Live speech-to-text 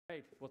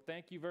Right. Well,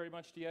 thank you very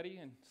much to Eddie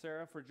and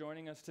Sarah for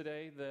joining us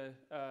today. The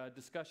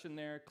discussion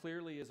there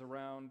clearly is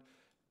around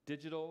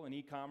digital and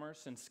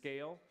e-commerce and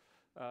scale.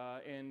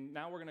 And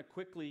now we're going to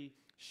quickly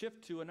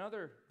shift to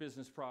another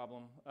business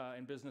problem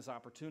and business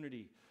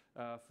opportunity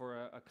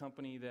for a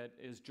company that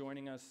is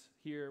joining us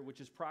here,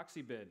 which is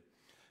Proxibid.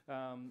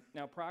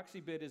 Now,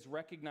 Proxibid is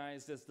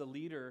recognized as the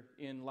leader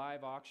in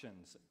live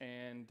auctions,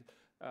 and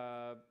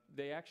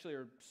they actually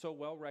are so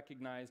well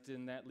recognized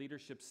in that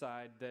leadership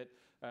side that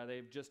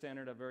they've just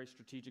entered a very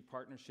strategic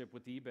partnership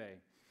with eBay.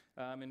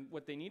 And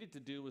what they needed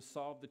to do was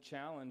solve the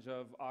challenge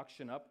of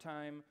auction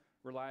uptime,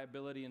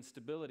 reliability, and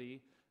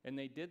stability, and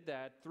they did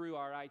that through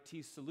our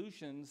IT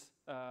solutions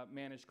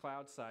managed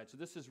cloud side. So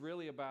this is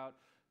really about,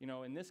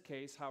 in this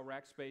case, how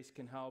Rackspace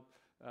can help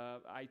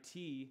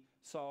IT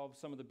solve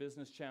some of the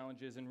business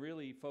challenges and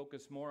really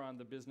focus more on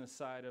the business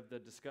side of the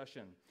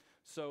discussion.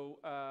 So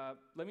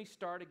let me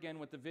start again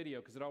with the video,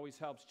 because it always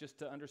helps just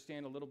to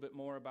understand a little bit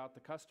more about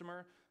the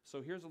customer. So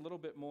here's a little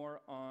bit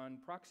more on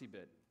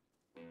Proxibid.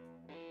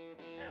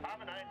 I'm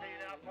a 19,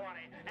 now 20.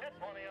 It's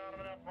 20 on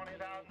them, enough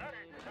 20,000.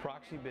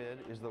 Proxibid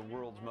is the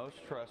world's most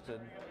trusted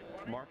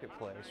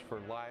marketplace for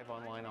live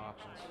online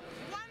auctions.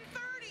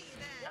 130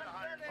 then. At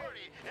 140.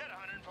 At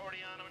 140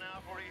 on them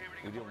now. 40.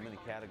 We deal in many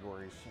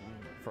categories,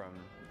 from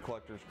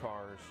collectors'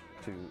 cars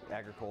to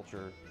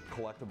agriculture,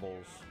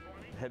 collectibles,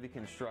 heavy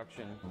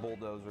construction,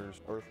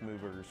 bulldozers, earth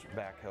movers,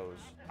 backhoes.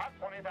 Up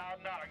 $20,000.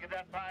 Give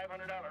that $500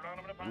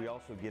 on them. We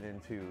also get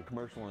into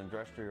commercial and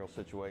industrial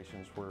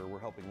situations where we're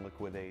helping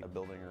liquidate a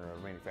building or a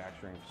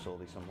manufacturing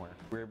facility somewhere.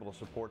 We're able to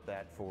support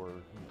that for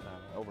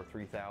over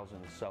 3,000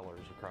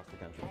 sellers across the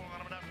country.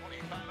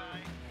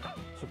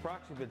 So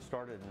Proxibid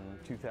started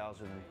in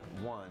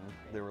 2001.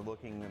 They were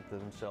looking at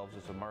themselves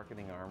as a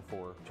marketing arm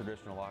for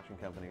traditional auction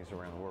companies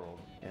around the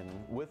world. And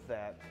with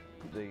that,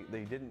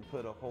 they didn't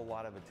put a whole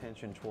lot of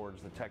attention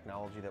towards the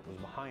technology that was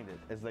behind it,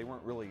 as they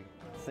weren't really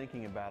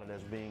thinking about it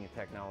as being a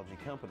technology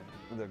company.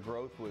 The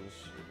growth was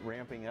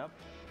ramping up.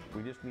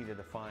 We just needed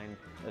to find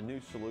a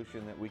new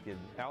solution that we could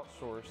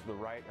outsource the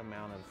right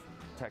amount of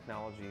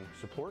technology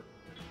support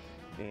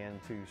and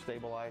to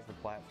stabilize the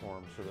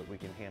platform so that we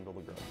can handle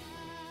the growth.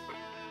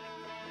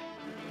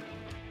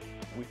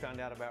 We found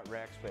out about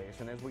Rackspace,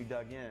 and as we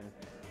dug in,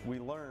 we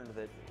learned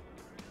that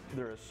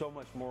there is so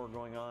much more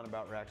going on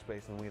about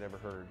Rackspace than we'd ever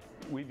heard.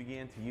 We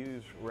began to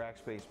use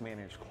Rackspace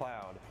Managed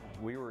Cloud.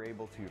 We were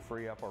able to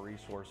free up our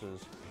resources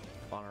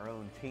on our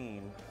own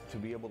team to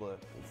be able to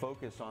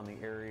focus on the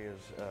areas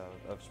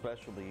of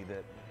specialty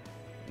that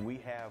we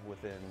have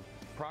within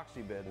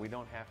Proxibid. We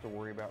don't have to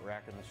worry about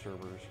racking the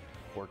servers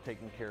or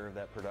taking care of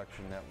that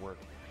production network.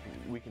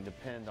 We can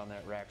depend on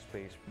that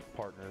Rackspace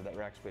partner, that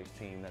Rackspace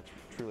team that's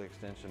truly an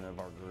extension of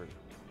our group.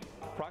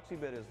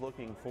 Proxibid is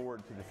looking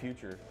forward to the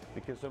future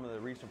because some of the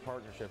recent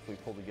partnerships we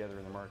pulled together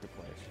in the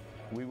marketplace.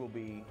 We will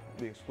be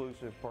the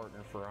exclusive partner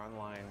for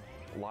online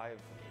live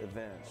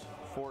events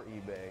for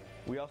eBay.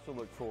 We also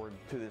look forward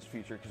to this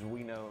future because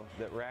we know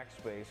that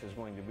Rackspace is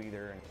going to be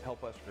there and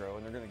help us grow,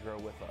 and they're going to grow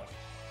with us.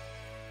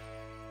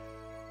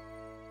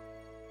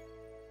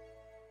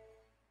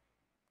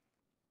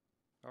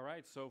 All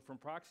right, so from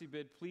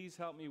Proxibid, please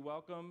help me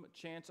welcome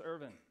Chance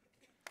Irvine.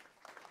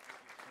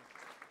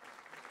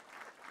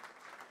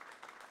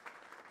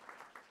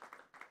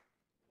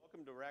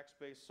 Welcome to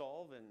Rackspace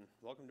Solve and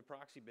welcome to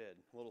Proxibid.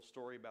 A little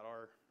story about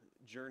our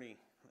journey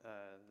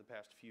the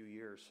past few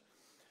years.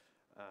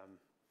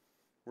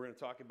 We're going to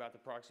talk about the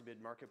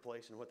Proxibid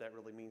marketplace and what that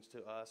really means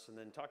to us, and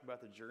then talk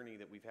about the journey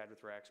that we've had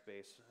with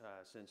Rackspace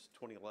since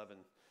 2011,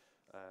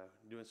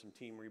 doing some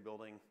team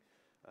rebuilding,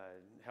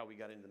 how we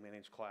got into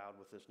managed cloud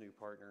with this new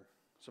partner,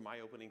 some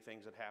eye-opening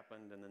things that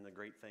happened, and then the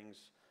great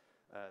things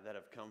that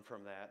have come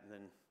from that, and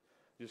then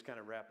just kind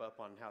of wrap up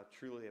on how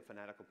truly a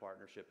fanatical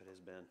partnership it has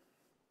been.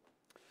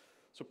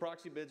 So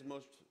Proxibid's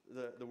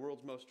the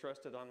world's most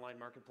trusted online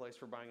marketplace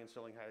for buying and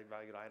selling highly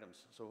valued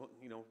items. So,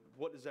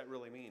 what does that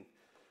really mean?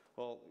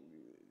 Well,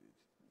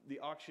 the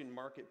auction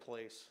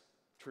marketplace,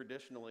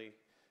 traditionally,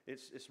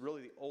 it's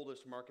really the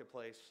oldest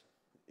marketplace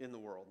in the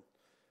world.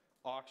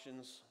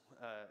 Auctions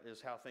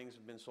is how things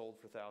have been sold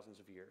for thousands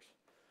of years.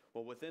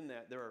 Well, within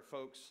that, there are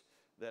folks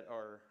that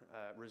are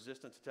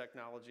resistant to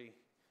technology.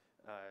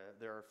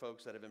 There are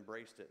folks that have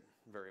embraced it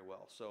very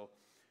well. So,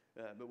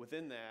 but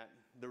within that,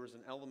 there was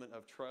an element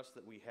of trust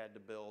that we had to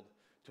build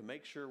to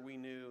make sure we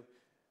knew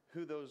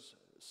who those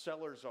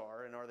sellers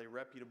are, and are they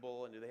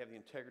reputable, and do they have the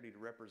integrity to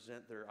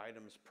represent their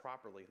items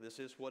properly. This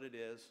is what it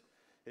is.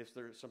 If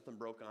there's something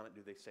broke on it,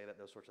 do they say that,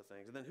 those sorts of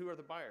things. And then who are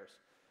the buyers?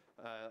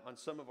 On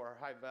some of our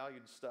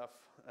high-valued stuff,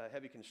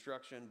 heavy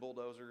construction,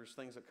 bulldozers,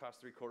 things that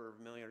cost $750,000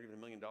 or even $1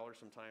 million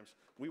sometimes,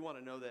 we want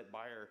to know that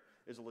buyer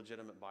is a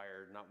legitimate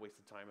buyer, not waste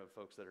the time of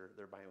folks that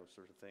are buying those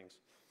sorts of things.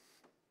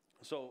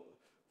 So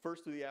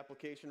first, through the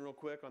application real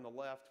quick, on the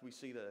left, we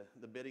see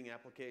the bidding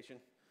application,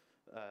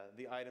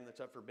 the item that's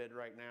up for bid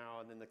right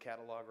now, and then the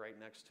catalog right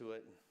next to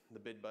it, the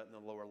bid button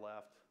on the lower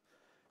left.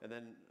 And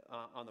then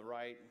on the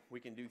right, we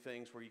can do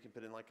things where you can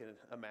put in like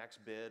a max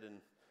bid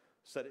and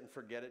set it and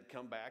forget it,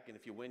 come back, and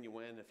if you win, you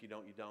win. If you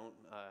don't, you don't.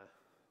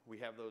 we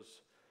have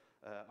those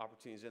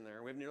opportunities in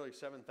there. We have nearly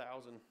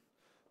 7,000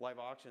 live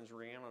auctions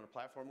ran on a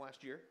platform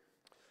last year.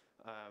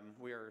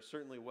 We are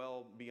certainly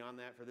well beyond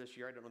that for this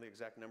year. I don't know the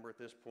exact number at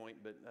this point,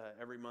 but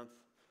every month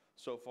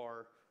so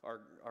far,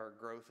 our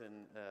growth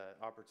in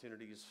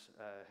opportunities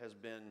has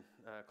been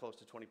close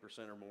to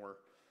 20% or more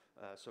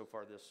so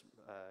far this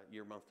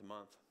year, month to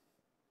month.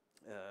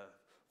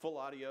 Full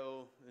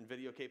audio and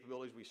video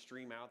capabilities. We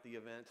stream out the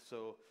event,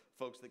 so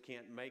folks that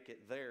can't make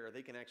it there,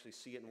 they can actually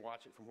see it and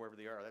watch it from wherever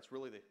they are. That's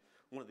really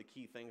one of the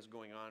key things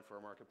going on for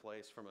our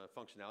marketplace from a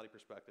functionality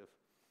perspective.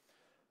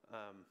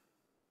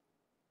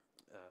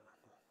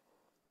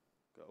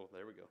 Oh,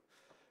 there we go.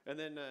 And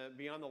then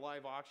beyond the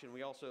live auction,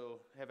 we also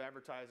have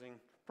advertising,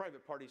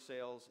 private party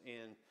sales,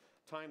 and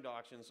timed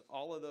auctions.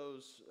 All of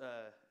those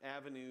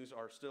avenues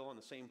are still on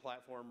the same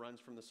platform, runs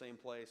from the same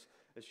place.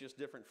 It's just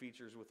different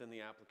features within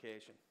the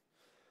application.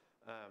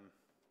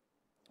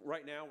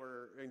 Right now,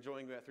 we're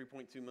enjoying about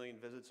 3.2 million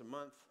visits a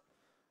month.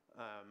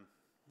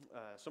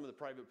 Some of the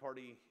private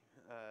party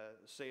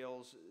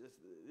sales,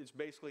 it's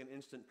basically an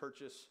instant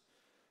purchase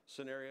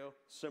scenario,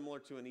 similar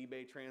to an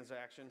eBay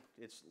transaction.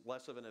 It's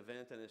less of an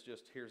event, and it's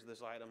just, here's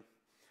this item.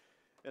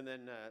 And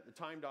then the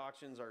timed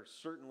auctions are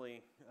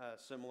certainly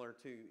similar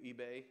to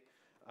eBay,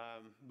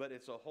 but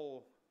it's a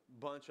whole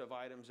bunch of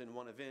items in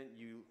one event.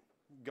 You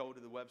go to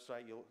the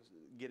website, you'll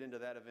get into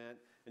that event,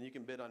 and you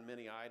can bid on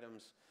many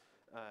items,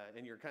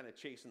 and you're kind of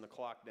chasing the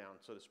clock down,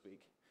 so to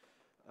speak.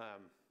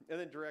 And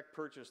then direct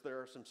purchase, there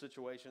are some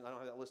situations, I don't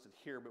have that listed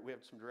here, but we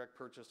have some direct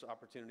purchase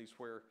opportunities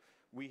where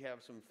we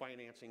have some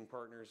financing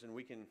partners, and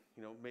we can,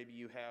 maybe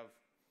you have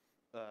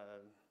a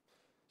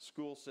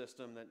school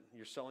system that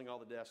you're selling all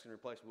the desks and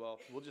replacing. Well,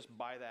 we'll just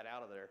buy that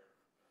out of there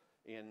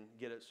and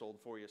get it sold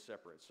for you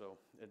separate. So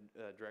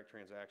a direct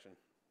transaction.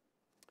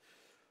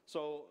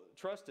 So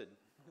trusted,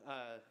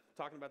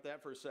 talking about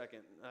that for a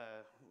second.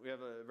 We have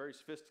a very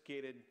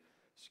sophisticated,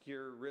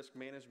 secure risk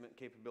management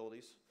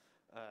capabilities.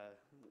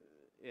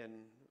 And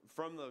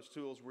from those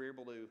tools, we're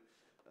able to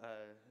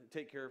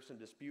take care of some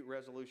dispute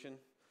resolution.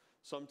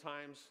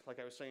 Sometimes, like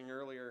I was saying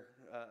earlier,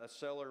 a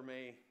seller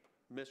may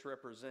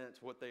misrepresent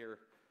what they are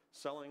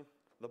selling.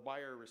 The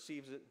buyer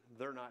receives it,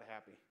 they're not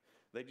happy.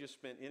 They just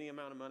spent any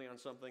amount of money on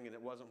something and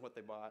it wasn't what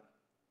they bought.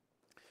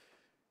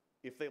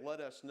 If they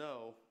let us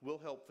know, we'll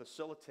help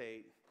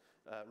facilitate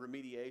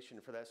remediation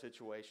for that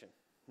situation.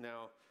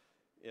 Now,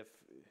 if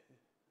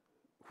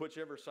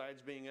whichever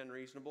side's being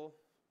unreasonable,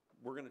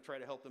 we're going to try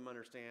to help them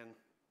understand,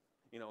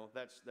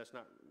 that's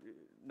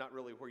not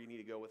really where you need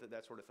to go with it,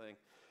 that sort of thing.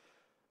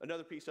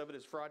 Another piece of it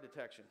is fraud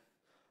detection.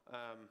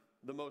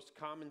 The most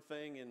common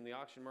thing in the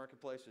auction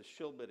marketplace is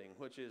shill bidding,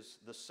 which is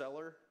the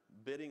seller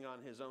bidding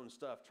on his own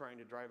stuff, trying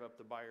to drive up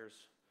the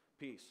buyer's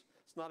piece.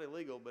 It's not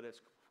illegal, but it's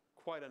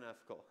quite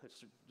unethical.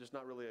 It's just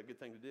not really a good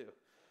thing to do.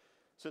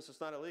 Since it's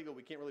not illegal,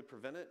 we can't really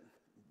prevent it,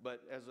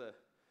 but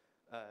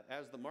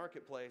as the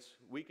marketplace,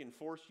 we can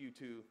force you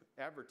to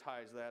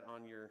advertise that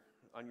on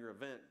your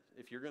event.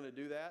 If you're going to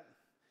do that,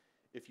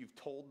 if you've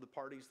told the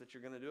parties that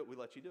you're going to do it, we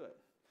let you do it.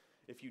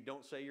 If you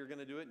don't say you're going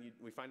to do it and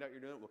we find out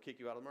you're doing it, we'll kick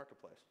you out of the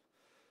marketplace.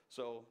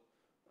 So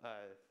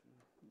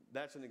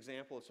that's an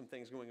example of some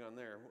things going on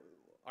there.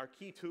 Our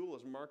key tool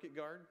is Market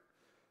Guard.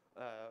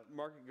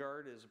 Market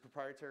Guard is a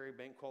proprietary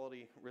bank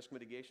quality risk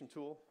mitigation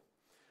tool.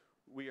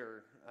 We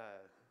are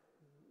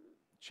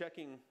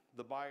checking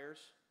the buyers.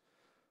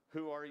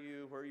 Who are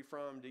you? Where are you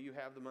from? Do you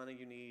have the money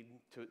you need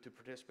to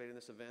participate in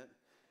this event?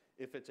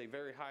 If it's a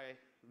very high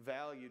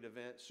valued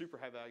event, super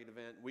high valued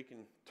event, we can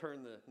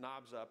turn the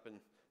knobs up and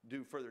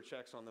do further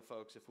checks on the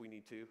folks if we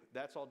need to.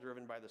 That's all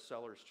driven by the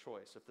seller's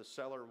choice. If the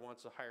seller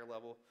wants a higher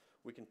level,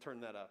 we can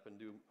turn that up and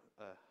do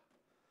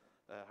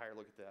a higher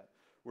look at that.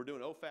 We're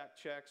doing OFAC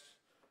checks.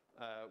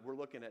 We're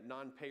looking at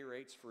non-pay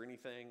rates for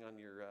anything on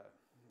your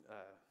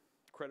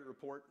credit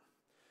report.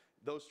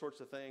 Those sorts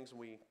of things.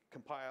 We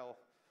compile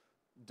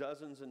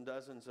dozens and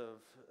dozens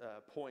of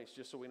points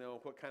just so we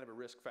know what kind of a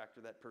risk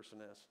factor that person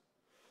is.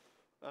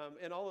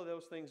 And all of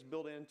those things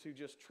build into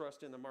just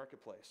trust in the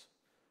marketplace.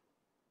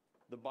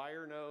 The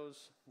buyer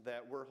knows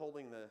that we're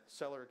holding the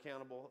seller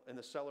accountable, and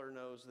the seller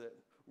knows that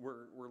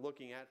we're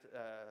looking at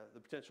the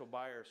potential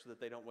buyer so that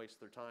they don't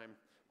waste their time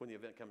when the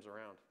event comes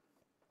around.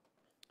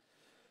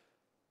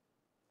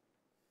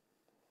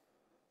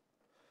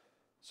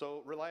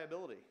 So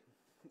reliability.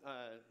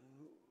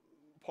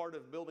 Part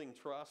of building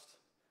trust,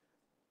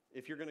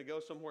 if you're going to go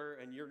somewhere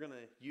and you're going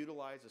to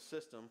utilize a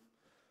system,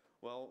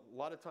 well, a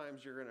lot of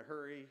times you're going to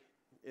hurry.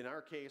 In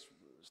our case,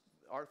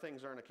 our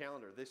things are on a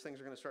calendar. These things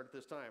are going to start at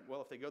this time.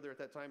 Well, if they go there at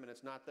that time and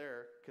it's not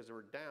there because they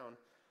were down,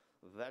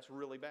 that's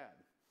really bad.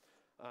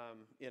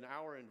 In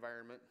our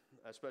environment,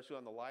 especially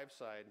on the live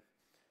side,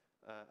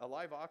 a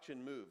live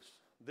auction moves.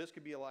 This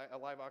could be a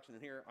live auction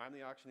in here. I'm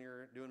the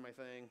auctioneer doing my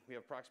thing. We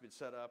have Proxibid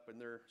set up and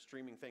they're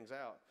streaming things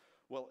out.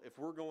 Well, if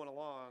we're going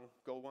along,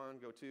 go 1,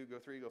 go 2, go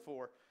 3, go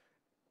 4,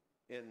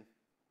 and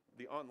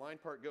the online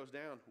part goes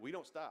down, we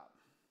don't stop.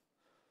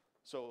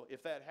 So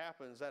if that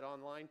happens, that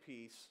online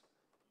piece,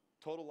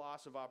 total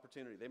loss of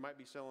opportunity. They might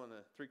be selling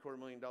a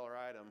 $750,000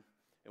 item,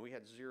 and we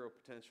had zero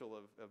potential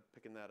of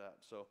picking that up.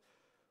 So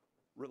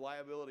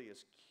reliability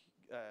is,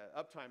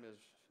 uptime is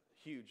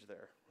huge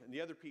there. And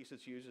the other piece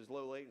that's huge is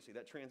low latency.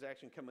 That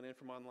transaction coming in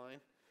from online,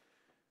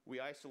 we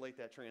isolate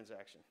that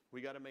transaction.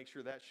 We got to make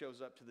sure that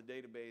shows up to the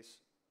database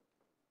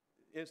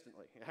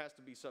instantly. It has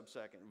to be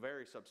sub-second,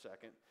 very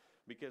sub-second,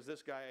 because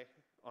this guy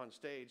on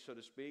stage, so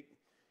to speak,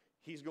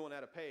 he's going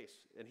at a pace,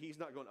 and he's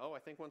not going, oh, I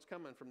think one's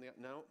coming from the,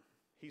 no,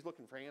 he's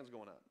looking for hands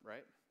going up,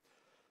 right?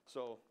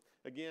 So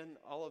again,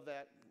 all of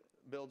that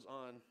builds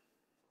on,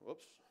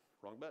 whoops,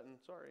 wrong button,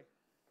 sorry.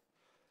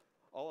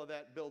 All of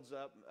that builds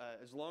up.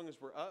 As long as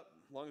we're up,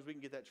 as long as we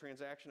can get that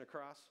transaction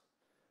across,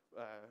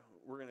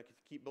 we're going to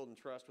keep building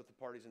trust with the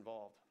parties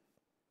involved.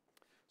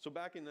 So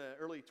back in the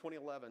early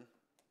 2011,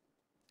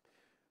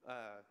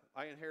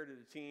 I inherited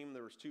a team.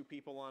 There was 2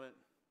 people on it.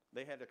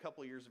 They had a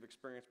couple of years of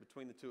experience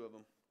between the 2 of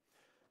them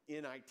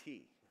in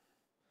IT.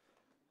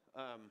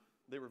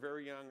 They were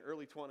very young,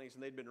 early 20s,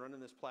 and they'd been running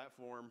this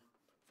platform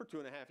for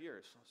 2.5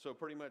 years. So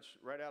pretty much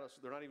right out of,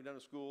 they're not even done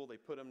with school. They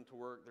put them to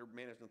work. They're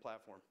managing the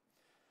platform.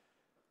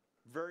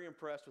 Very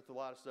impressed with a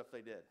lot of stuff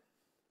they did.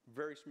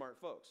 Very smart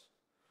folks.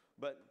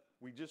 But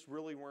we just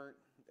really weren't,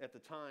 at the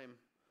time,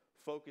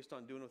 focused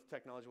on doing with the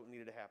technology what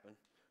needed to happen.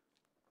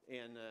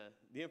 And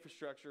the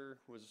infrastructure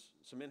was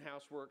some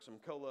in-house work, some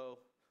colo,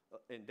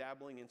 and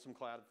dabbling in some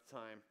cloud at the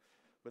time.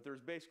 But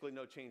there's basically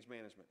no change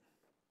management.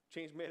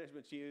 Change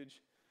management's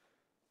huge.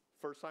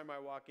 First time I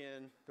walk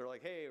in, they're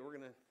like, hey,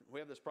 we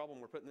have this problem.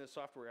 We're putting this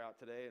software out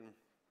today, and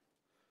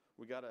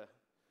we gotta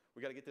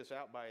get this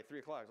out by 3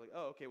 o'clock. It's like,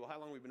 oh, okay, well, how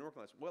long have we been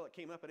working on this? Well, it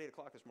came up at 8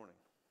 o'clock this morning.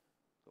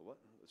 So what?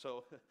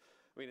 So,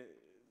 I mean,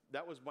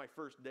 that was my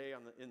first day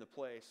in the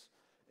place,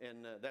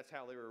 and that's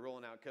how they were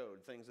rolling out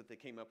code, things that they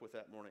came up with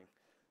that morning.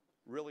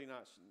 Really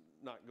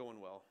not going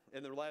well.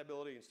 And the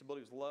reliability and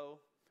stability was low.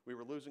 We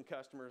were losing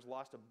customers,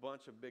 lost a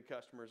bunch of big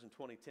customers in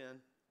 2010.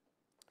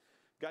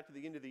 Got to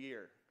the end of the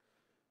year.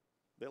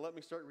 They let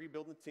me start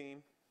rebuilding the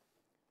team.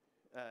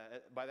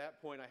 By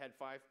that point, I had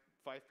five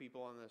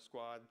people on the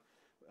squad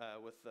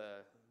with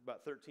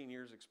about 13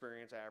 years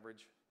experience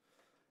average.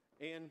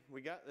 And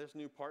we got this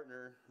new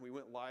partner. We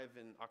went live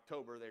in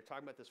October. They were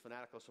talking about this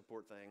fanatical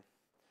support thing.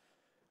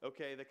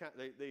 Okay,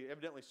 they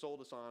evidently sold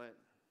us on it,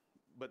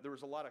 but there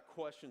was a lot of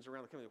questions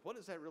around the company. What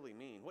does that really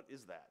mean? What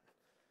is that?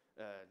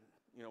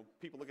 You know,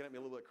 people looking at me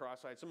a little bit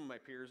cross-eyed. Some of my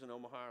peers in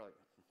Omaha are like,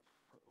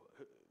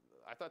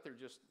 I thought they're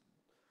just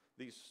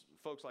these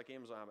folks like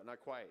Amazon, but not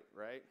quite,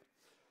 right?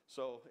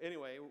 So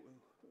anyway,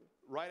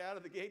 right out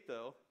of the gate,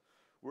 though,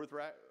 we're with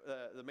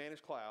the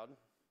managed cloud,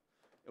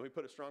 and we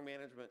put a strong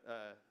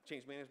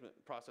change management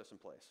process in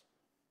place.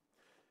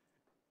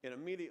 And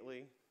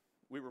immediately,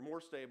 we were more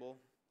stable.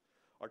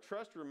 Our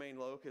trust remained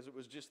low because it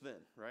was just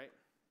then, right?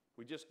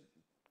 We just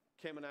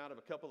coming out of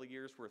a couple of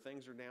years where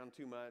things are down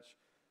too much,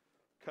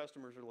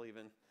 customers are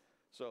leaving.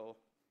 So,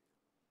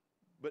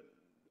 but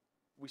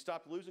we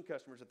stopped losing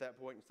customers at that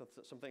point, and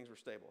some things were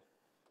stable.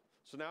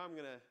 So now I'm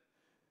going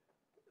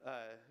to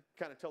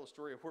kind of tell the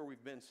story of where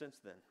we've been since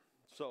then.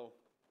 So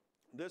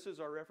this is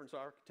our reference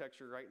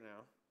architecture right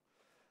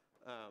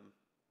now.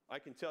 I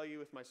can tell you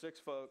with my 6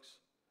 folks,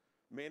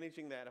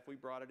 managing that, if we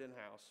brought it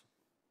in-house,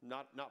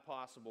 not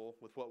possible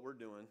with what we're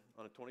doing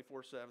on a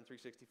 24/7,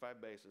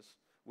 365 basis.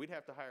 We'd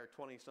have to hire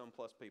 20-some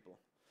plus people.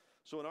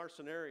 So in our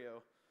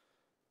scenario,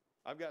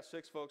 I've got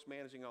 6 folks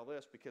managing all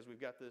this because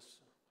we've got this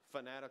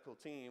fanatical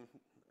team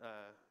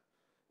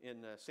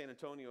in San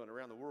Antonio and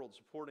around the world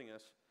supporting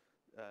us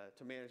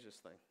to manage this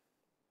thing.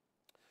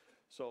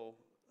 So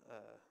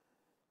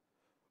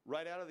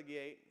right out of the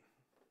gate,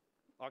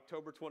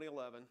 October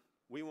 2011,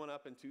 we went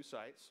up in 2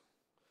 sites,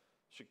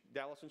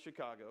 Dallas and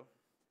Chicago,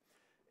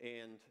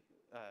 and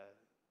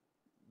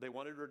they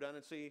wanted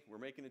redundancy. We're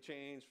making a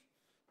change,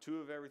 2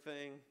 of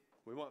everything.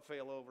 We want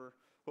failover.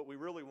 What we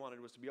really wanted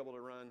was to be able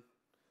to run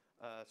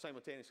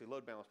simultaneously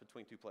load balance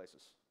between 2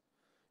 places.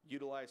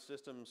 Utilize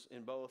systems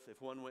in both.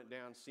 If one went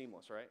down,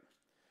 seamless, right?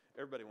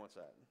 Everybody wants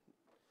that.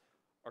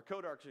 Our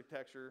code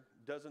architecture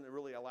doesn't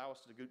really allow us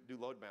to do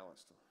load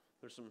balance.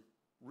 There's some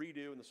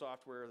redo in the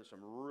software. There's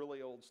some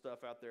really old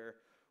stuff out there.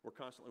 We're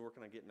constantly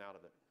working on getting out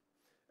of it,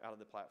 out of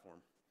the platform.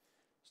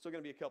 Still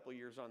going to be a couple of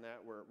years on that.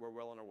 We're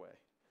well on our way.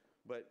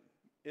 But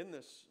in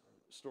this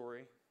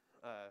story,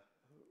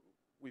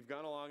 we've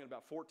gone along, and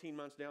about 14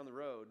 months down the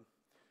road,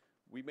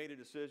 we made a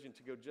decision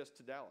to go just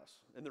to Dallas.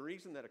 And the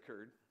reason that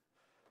occurred,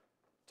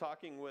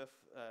 talking with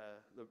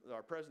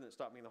our president,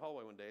 stopped me in the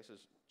hallway one day and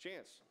says,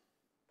 Chance,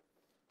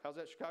 how's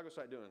that Chicago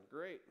site doing?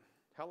 Great.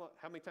 How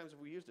many times have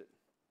we used it?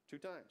 2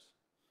 times.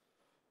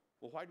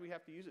 Well, why do we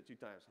have to use it 2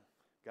 times?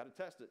 Got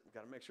to test it.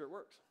 Got to make sure it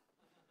works.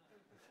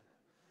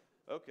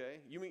 Okay,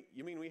 you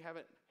mean we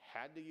haven't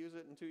had to use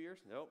it in 2 years?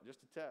 Nope, just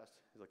to test.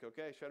 He's like,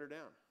 okay, shut her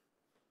down.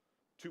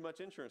 Too much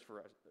insurance for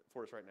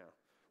us right now.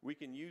 We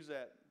can use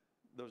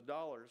those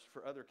dollars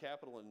for other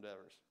capital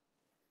endeavors.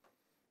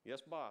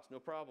 Yes, boss, no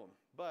problem.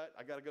 But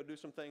I got to go do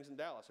some things in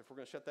Dallas. If we're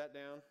going to shut that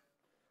down,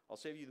 I'll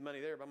save you the money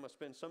there, but I'm going to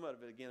spend some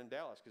of it again in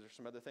Dallas because there's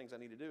some other things I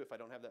need to do if I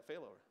don't have that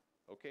failover.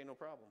 Okay, no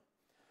problem.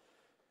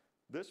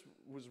 This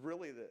was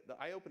really the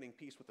eye-opening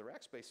piece with the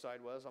rack space side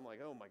was, I'm like,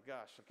 oh my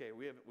gosh, okay,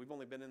 we've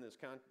only been in this,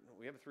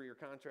 we have a 3-year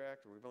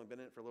contract, or we've only been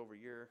in it for a little over a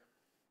year.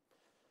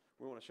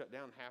 We want to shut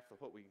down half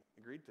of what we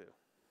agreed to.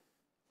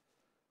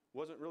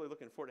 Wasn't really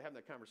looking forward to having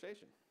that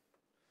conversation.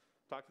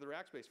 Talk to the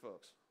rack space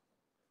folks.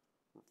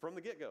 From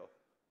the get-go.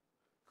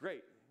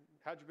 Great,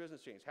 how'd your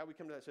business change? How'd we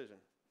come to that decision?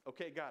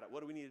 Okay, got it,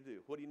 what do we need to do?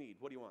 What do you need?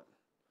 What do you want?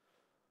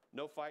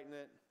 No fighting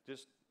it,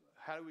 just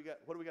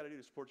what do we got to do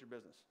to support your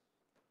business?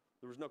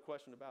 There was no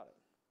question about it.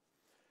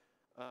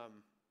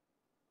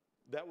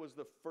 That was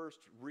the first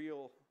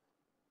real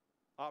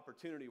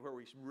opportunity where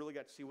we really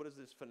got to see what is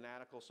this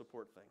fanatical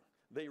support thing.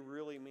 They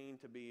really mean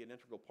to be an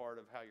integral part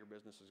of how your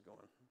business is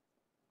going.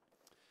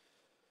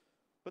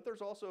 But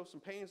there's also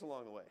some pains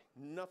along the way.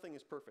 Nothing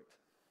is perfect.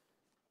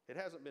 It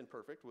hasn't been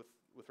perfect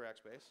with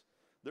Rackspace.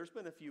 There's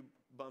been a few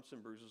bumps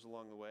and bruises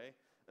along the way,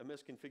 a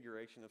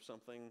misconfiguration of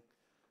something.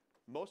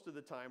 Most of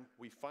the time,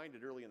 we find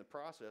it early in the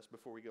process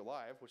before we go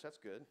live, which that's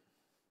good.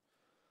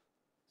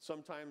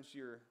 Sometimes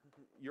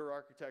your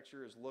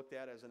architecture is looked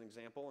at as an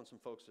example, and some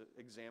folks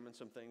examine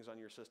some things on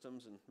your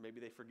systems, and maybe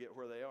they forget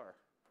where they are.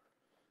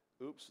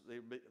 Oops, they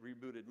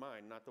rebooted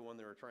mine, not the one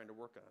they were trying to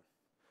work on.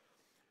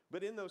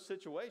 But in those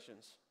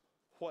situations,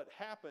 what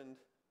happened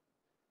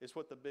is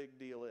what the big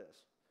deal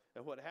is.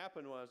 And what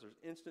happened was there's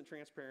instant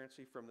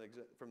transparency from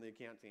the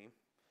account team.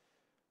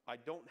 I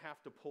don't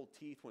have to pull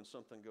teeth when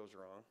something goes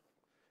wrong.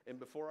 And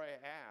before I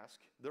ask,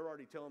 they're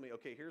already telling me,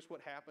 okay, here's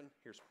what happened,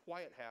 here's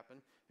why it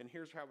happened, and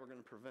here's how we're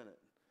going to prevent it.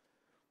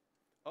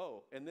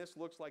 Oh, and this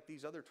looks like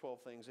these other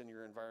 12 things in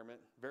your environment,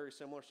 very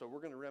similar, so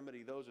we're going to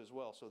remedy those as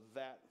well, so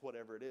that,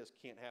 whatever it is,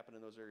 can't happen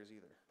in those areas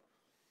either.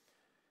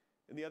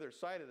 And the other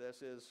side of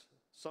this is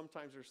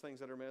sometimes there's things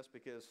that are missed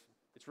because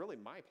it's really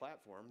my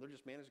platform. They're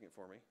just managing it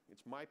for me.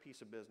 It's my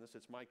piece of business.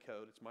 It's my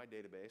code. It's my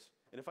database.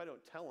 And if I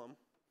don't tell them,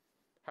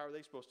 how are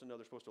they supposed to know?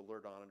 They're supposed to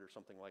alert on it or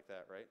something like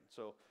that, right?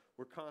 So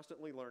we're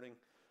constantly learning,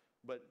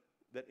 but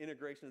that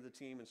integration of the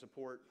team and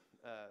support,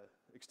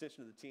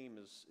 extension of the team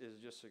is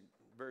just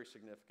very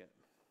significant.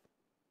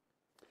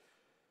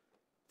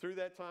 Through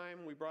that time,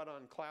 we brought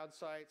on cloud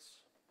sites,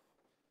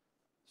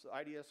 so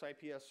IDS,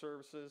 IPS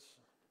services,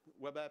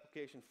 web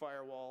application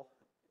firewall,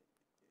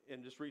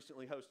 and just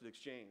recently hosted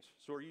Exchange.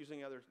 So we're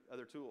using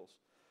other tools.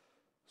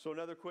 So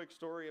another quick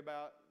story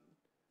about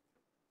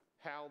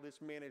how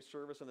this managed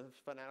service and the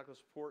fanatical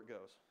support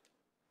goes.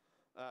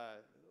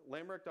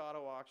 Lambrecht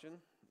Auto Auction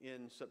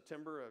in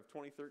September of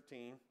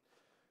 2013.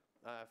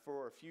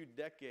 For a few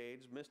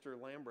decades, Mr.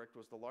 Lambrecht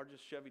was the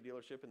largest Chevy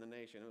dealership in the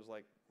nation. It was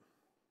like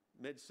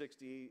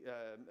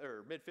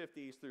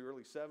mid-50s through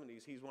early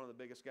 70s. He's one of the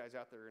biggest guys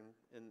out there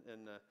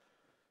in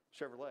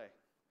Chevrolet.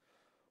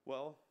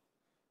 Well,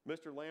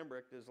 Mr.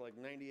 Lambrecht is like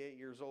 98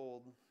 years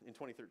old in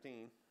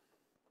 2013.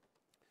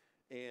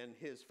 And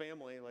his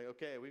family, like,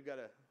 okay, we've got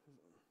to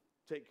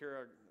take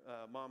care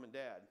of mom and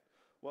dad.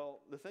 Well,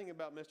 the thing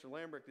about Mr.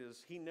 Lambrecht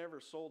is he never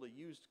sold a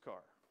used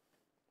car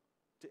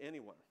to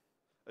anyone.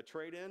 A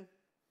trade-in,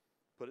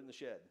 put it in the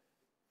shed.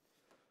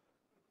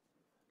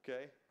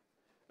 Okay?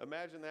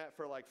 Imagine that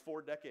for like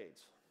 4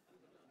 decades.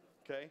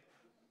 Okay?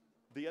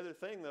 The other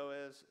thing, though,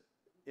 is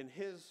in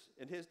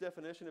his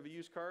definition of a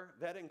used car,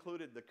 that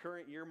included the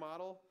current year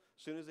model.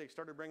 As soon as they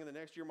started bringing the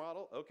next year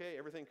model, okay,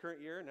 everything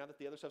current year, now that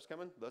the other stuff's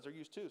coming, those are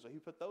used too. So he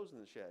put those in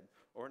the shed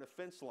or in a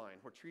fence line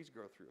where trees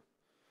grow through.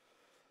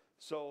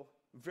 So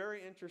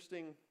very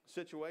interesting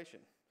situation.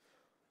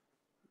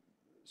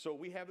 So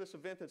we have this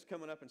event that's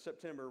coming up in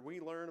September. We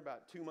learn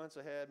about 2 months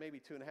ahead, maybe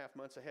 2.5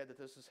 months ahead that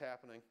this is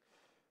happening.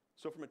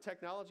 So from a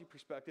technology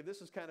perspective,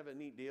 this is kind of a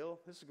neat deal.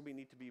 This is going to be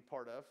neat to be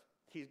part of.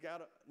 He's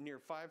got near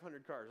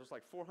 500 cars. It's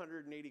like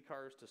 480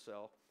 cars to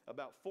sell.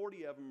 About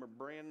 40 of them are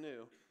brand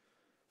new.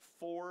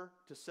 4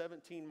 to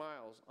 17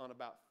 miles on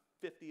about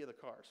 50 of the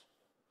cars.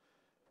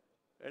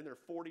 And they're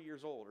 40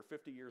 years old or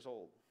 50 years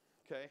old,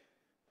 okay?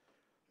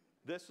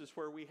 This is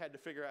where we had to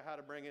figure out how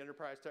to bring in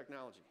enterprise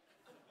technology,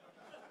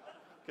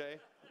 okay?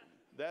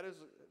 That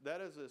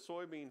is a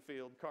soybean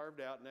field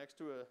carved out next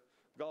to a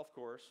golf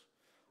course.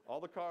 All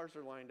the cars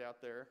are lined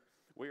out there.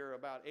 We are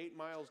about 8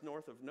 miles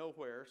north of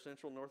nowhere,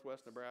 central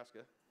northwest Nebraska.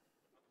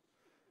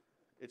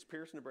 It's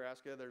Pierce,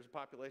 Nebraska. There's a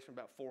population of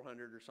about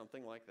 400 or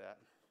something like that.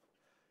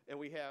 And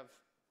we have,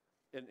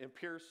 in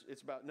Pierce,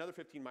 it's about another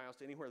 15 miles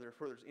to anywhere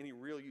where there's any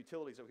real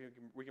utilities that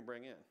we can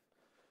bring in.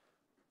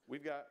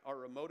 We've got our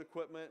remote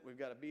equipment. We've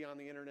got to be on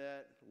the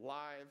internet,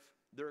 live.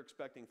 They're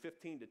expecting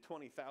 15 to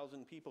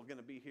 20,000 people going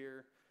to be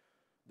here.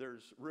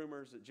 There's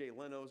rumors that Jay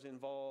Leno's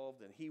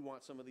involved, and he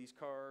wants some of these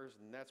cars,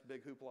 and that's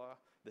big hoopla.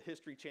 The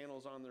History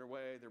Channel's on their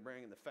way. They're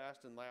bringing the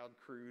Fast and Loud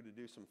crew to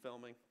do some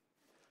filming.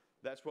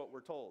 That's what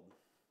we're told.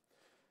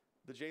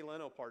 The Jay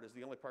Leno part is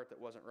the only part that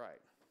wasn't right.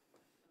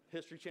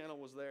 History Channel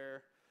was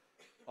there.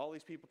 All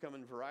these people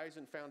coming.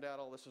 Verizon found out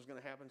all this was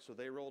going to happen, so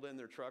they rolled in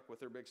their truck with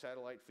their big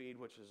satellite feed,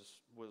 which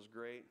was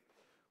great.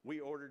 We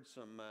ordered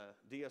some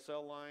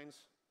DSL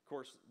lines. Of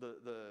course,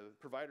 the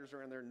providers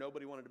are in there.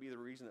 Nobody wanted to be the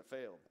reason it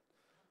failed.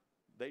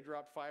 They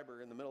dropped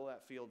fiber in the middle of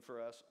that field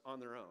for us on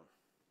their own.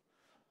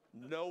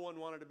 No one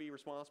wanted to be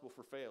responsible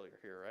for failure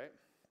here, right?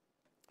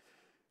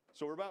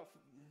 So we're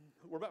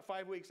about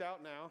 5 weeks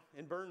out now,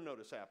 and Burn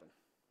Notice happened.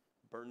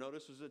 Burn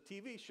Notice was a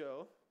TV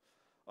show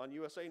on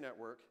USA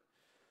Network,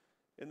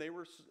 and it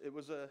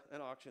was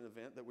an auction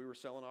event that we were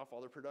selling off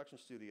all their production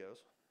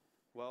studios.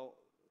 Well,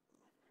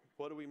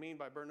 what do we mean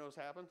by Burn Notice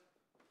happened?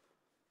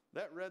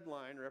 That red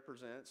line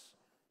represents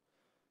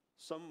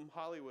some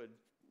Hollywood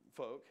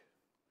folk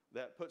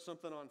that put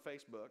something on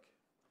Facebook,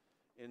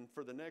 and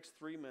for the next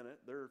 3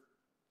 minutes, their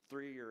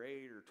 3 or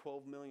 8 or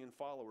 12 million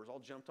followers all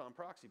jumped on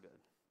Proxibid,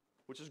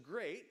 which is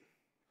great,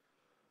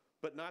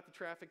 but not the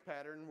traffic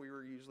pattern we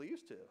were usually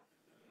used to,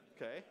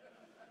 okay?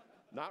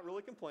 Not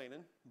really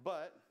complaining,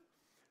 but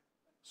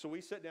so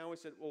we sat down, we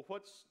said, well,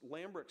 what's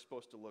Lambrick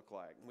supposed to look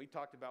like? And we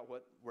talked about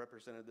what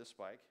represented this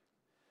spike.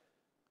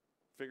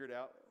 Figured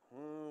out,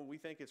 we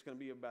think it's going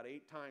to be about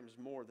 8 times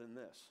more than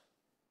this.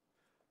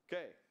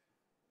 Okay,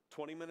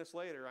 20 minutes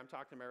later, I'm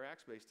talking to my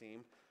Rackspace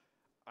team.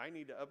 I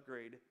need to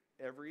upgrade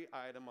every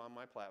item on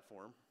my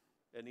platform.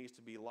 It needs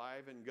to be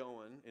live and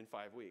going in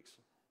 5 weeks.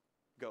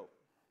 Go.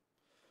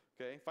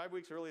 Okay, 5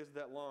 weeks really isn't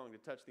that long to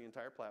touch the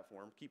entire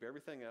platform, keep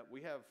everything up.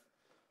 We have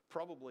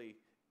probably,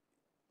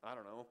 I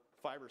don't know,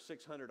 500 or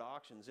 600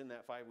 auctions in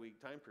that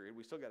 5-week time period.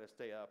 We still got to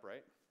stay up,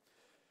 right?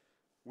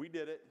 We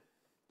did it,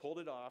 pulled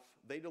it off.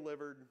 They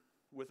delivered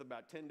with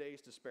about 10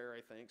 days to spare,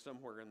 I think,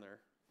 somewhere in there.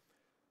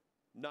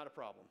 Not a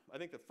problem. I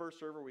think the first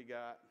server we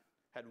got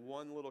had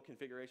one little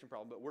configuration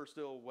problem, but we're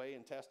still way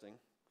in testing.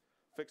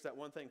 Fixed that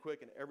one thing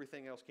quick, and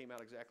everything else came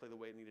out exactly the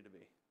way it needed to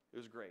be. It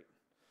was great.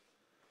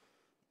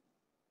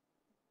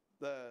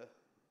 The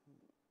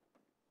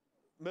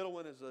middle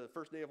one is the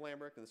first day of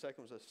Lambrick, and the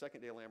second was the second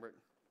day of Lambrick.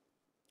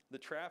 The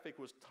traffic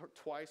was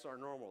twice our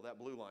normal, that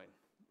blue line.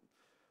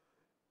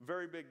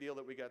 Very big deal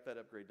that we got that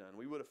upgrade done.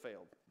 We would have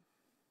failed.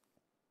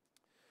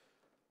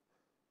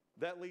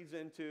 That leads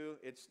into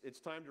it's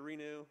time to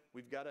renew.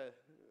 We've got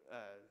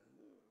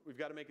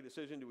to make a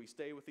decision. Do we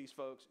stay with these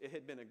folks? It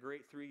had been a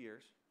great 3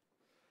 years.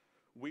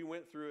 We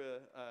went through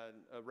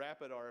a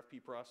rapid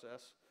RFP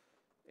process.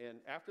 And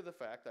after the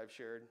fact, I've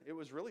shared, it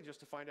was really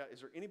just to find out,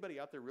 is there anybody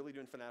out there really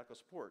doing fanatical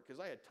support? Because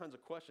I had tons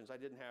of questions I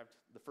didn't have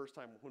the first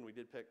time when we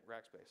did pick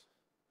Rackspace.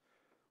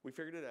 We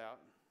figured it out.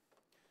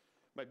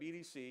 My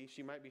BDC,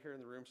 she might be here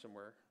in the room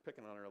somewhere,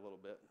 picking on her a little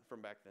bit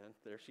from back then.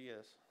 There she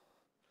is.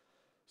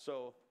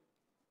 So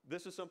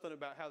this is something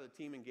about how the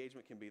team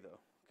engagement can be, though.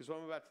 Because what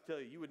I'm about to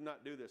tell you, you would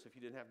not do this if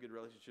you didn't have good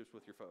relationships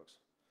with your folks.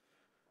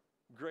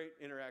 Great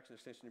interaction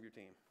extension of your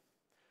team.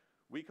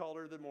 We called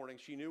her the morning.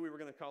 She knew we were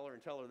going to call her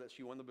and tell her that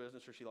she won the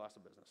business or she lost the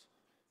business.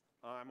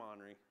 I'm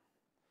ornery.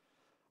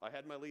 I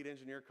had my lead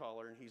engineer call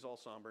her, and he's all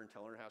somber and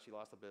telling her how she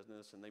lost the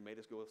business, and they made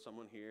us go with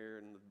someone here,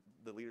 and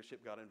the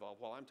leadership got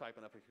involved while I'm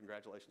typing up a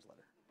congratulations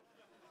letter.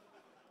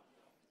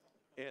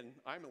 And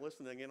I'm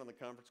listening in on the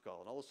conference call,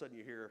 and all of a sudden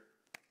you hear,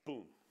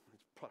 boom,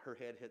 her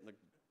head hitting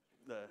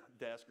the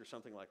desk or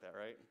something like that,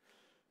 right?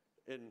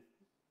 And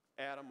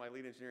Adam, my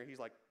lead engineer, he's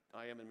like,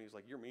 I am, and he's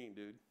like, you're mean,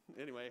 dude.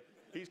 Anyway,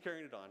 he's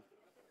carrying it on.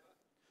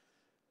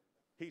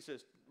 He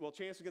says, well,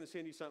 Chance is going to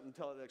send you something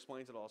that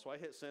explains it all. So I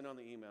hit send on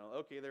the email.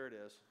 Okay, there it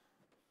is.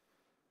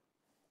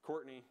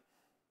 Courtney,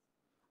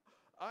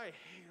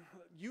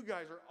 you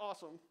guys are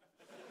awesome.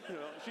 You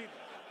know,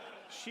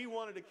 she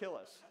wanted to kill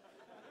us.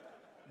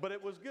 But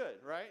it was good,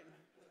 right?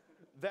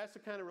 That's the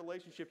kind of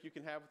relationship you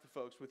can have with the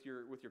folks, with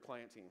your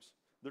client teams.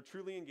 They're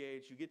truly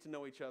engaged. You get to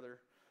know each other.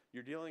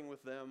 You're dealing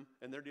with them,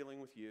 and they're dealing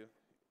with you,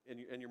 and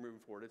you're moving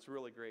forward. It's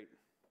really great.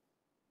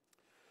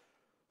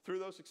 Through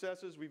those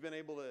successes, we've been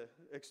able to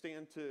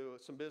extend to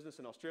some business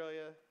in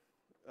Australia,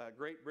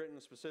 Great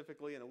Britain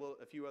specifically, and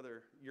a few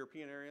other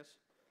European areas.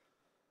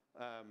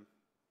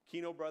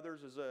 Kino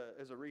Brothers is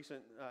a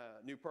recent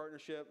new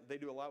partnership. They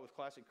do a lot with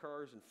classic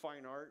cars and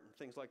fine art and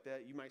things like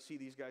that. You might see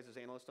these guys as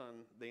analysts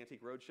on the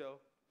Antique Roadshow.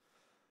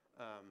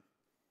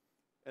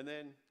 And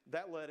then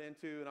that led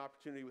into an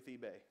opportunity with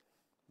eBay.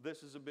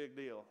 This is a big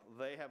deal.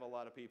 They have a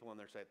lot of people on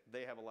their site.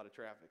 They have a lot of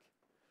traffic.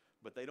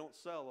 But they don't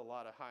sell a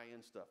lot of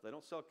high-end stuff. They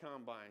don't sell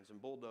combines and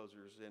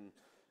bulldozers and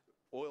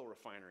oil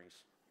refineries.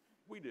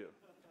 We do.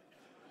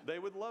 They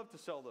would love to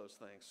sell those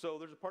things. So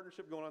there's a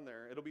partnership going on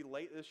there. It'll be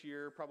late this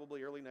year,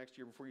 probably early next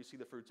year before you see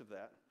the fruits of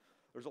that.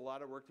 There's a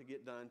lot of work to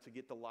get done to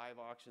get the live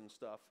auction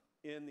stuff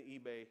in the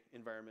eBay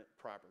environment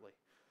properly.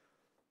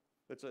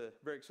 It's a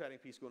very exciting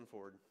piece going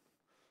forward.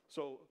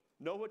 So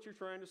know what you're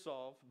trying to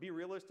solve. Be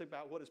realistic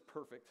about what is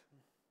perfect.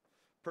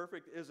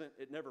 Perfect isn't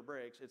it never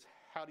breaks. It's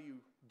how do you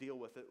deal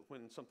with it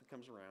when something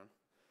comes around.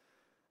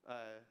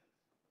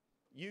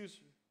 Use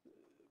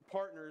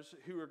partners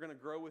who are going to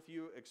grow with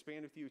you,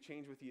 expand with you,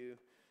 change with you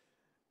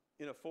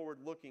in a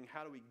forward-looking,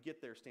 how do we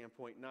get there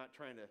standpoint, not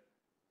trying to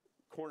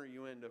corner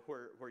you into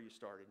where you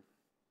started.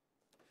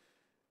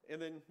 And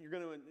then you're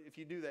going to, if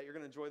you do that, you're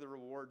going to enjoy the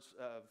rewards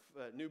of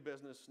new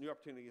business, new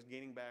opportunities,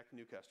 gaining back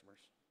new customers.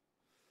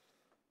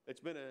 It's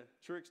been a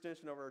true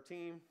extension of our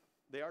team.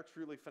 They are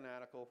truly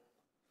fanatical.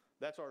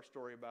 That's our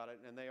story about it,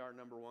 and they are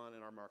number one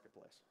in our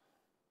marketplace.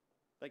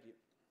 Thank you.